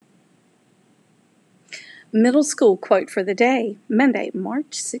Middle school quote for the day, Monday,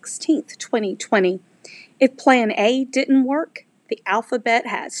 March 16th, 2020. If plan A didn't work, the alphabet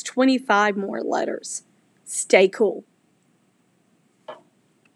has 25 more letters. Stay cool.